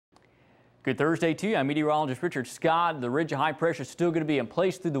Good Thursday to you. I'm meteorologist Richard Scott. The ridge of high pressure is still going to be in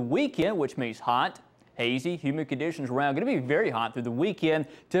place through the weekend, which means hot, hazy, humid conditions around. Going to be very hot through the weekend.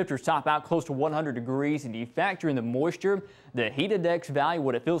 Temperatures top out close to 100 degrees. And you factor in the moisture, the heat index value,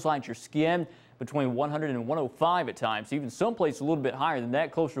 what it feels like to your skin, between 100 and 105 at times. Even someplace a little bit higher than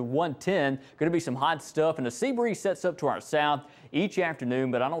that, closer to 110. Going to be some hot stuff, and a sea breeze sets up to our south each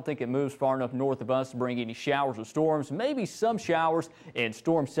afternoon, but I don't think it moves far enough north of us to bring any showers or storms. Maybe some showers and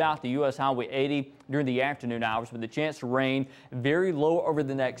storms south to U.S. Highway 80 during the afternoon hours, with the chance to rain very low over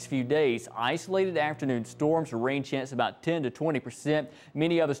the next few days. Isolated afternoon storms, a rain chance about 10 to 20%.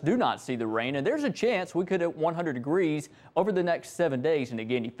 Many of us do not see the rain, and there's a chance we could hit 100 degrees over the next 7 days. And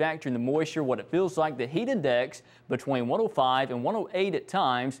again, you factor in the moisture, what it feels like, the heat index between 105 and 108 at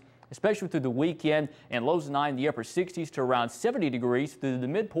times, especially through the weekend, and lows tonight in the upper 60s to around 70 degrees through the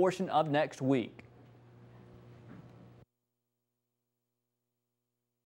mid portion of next week.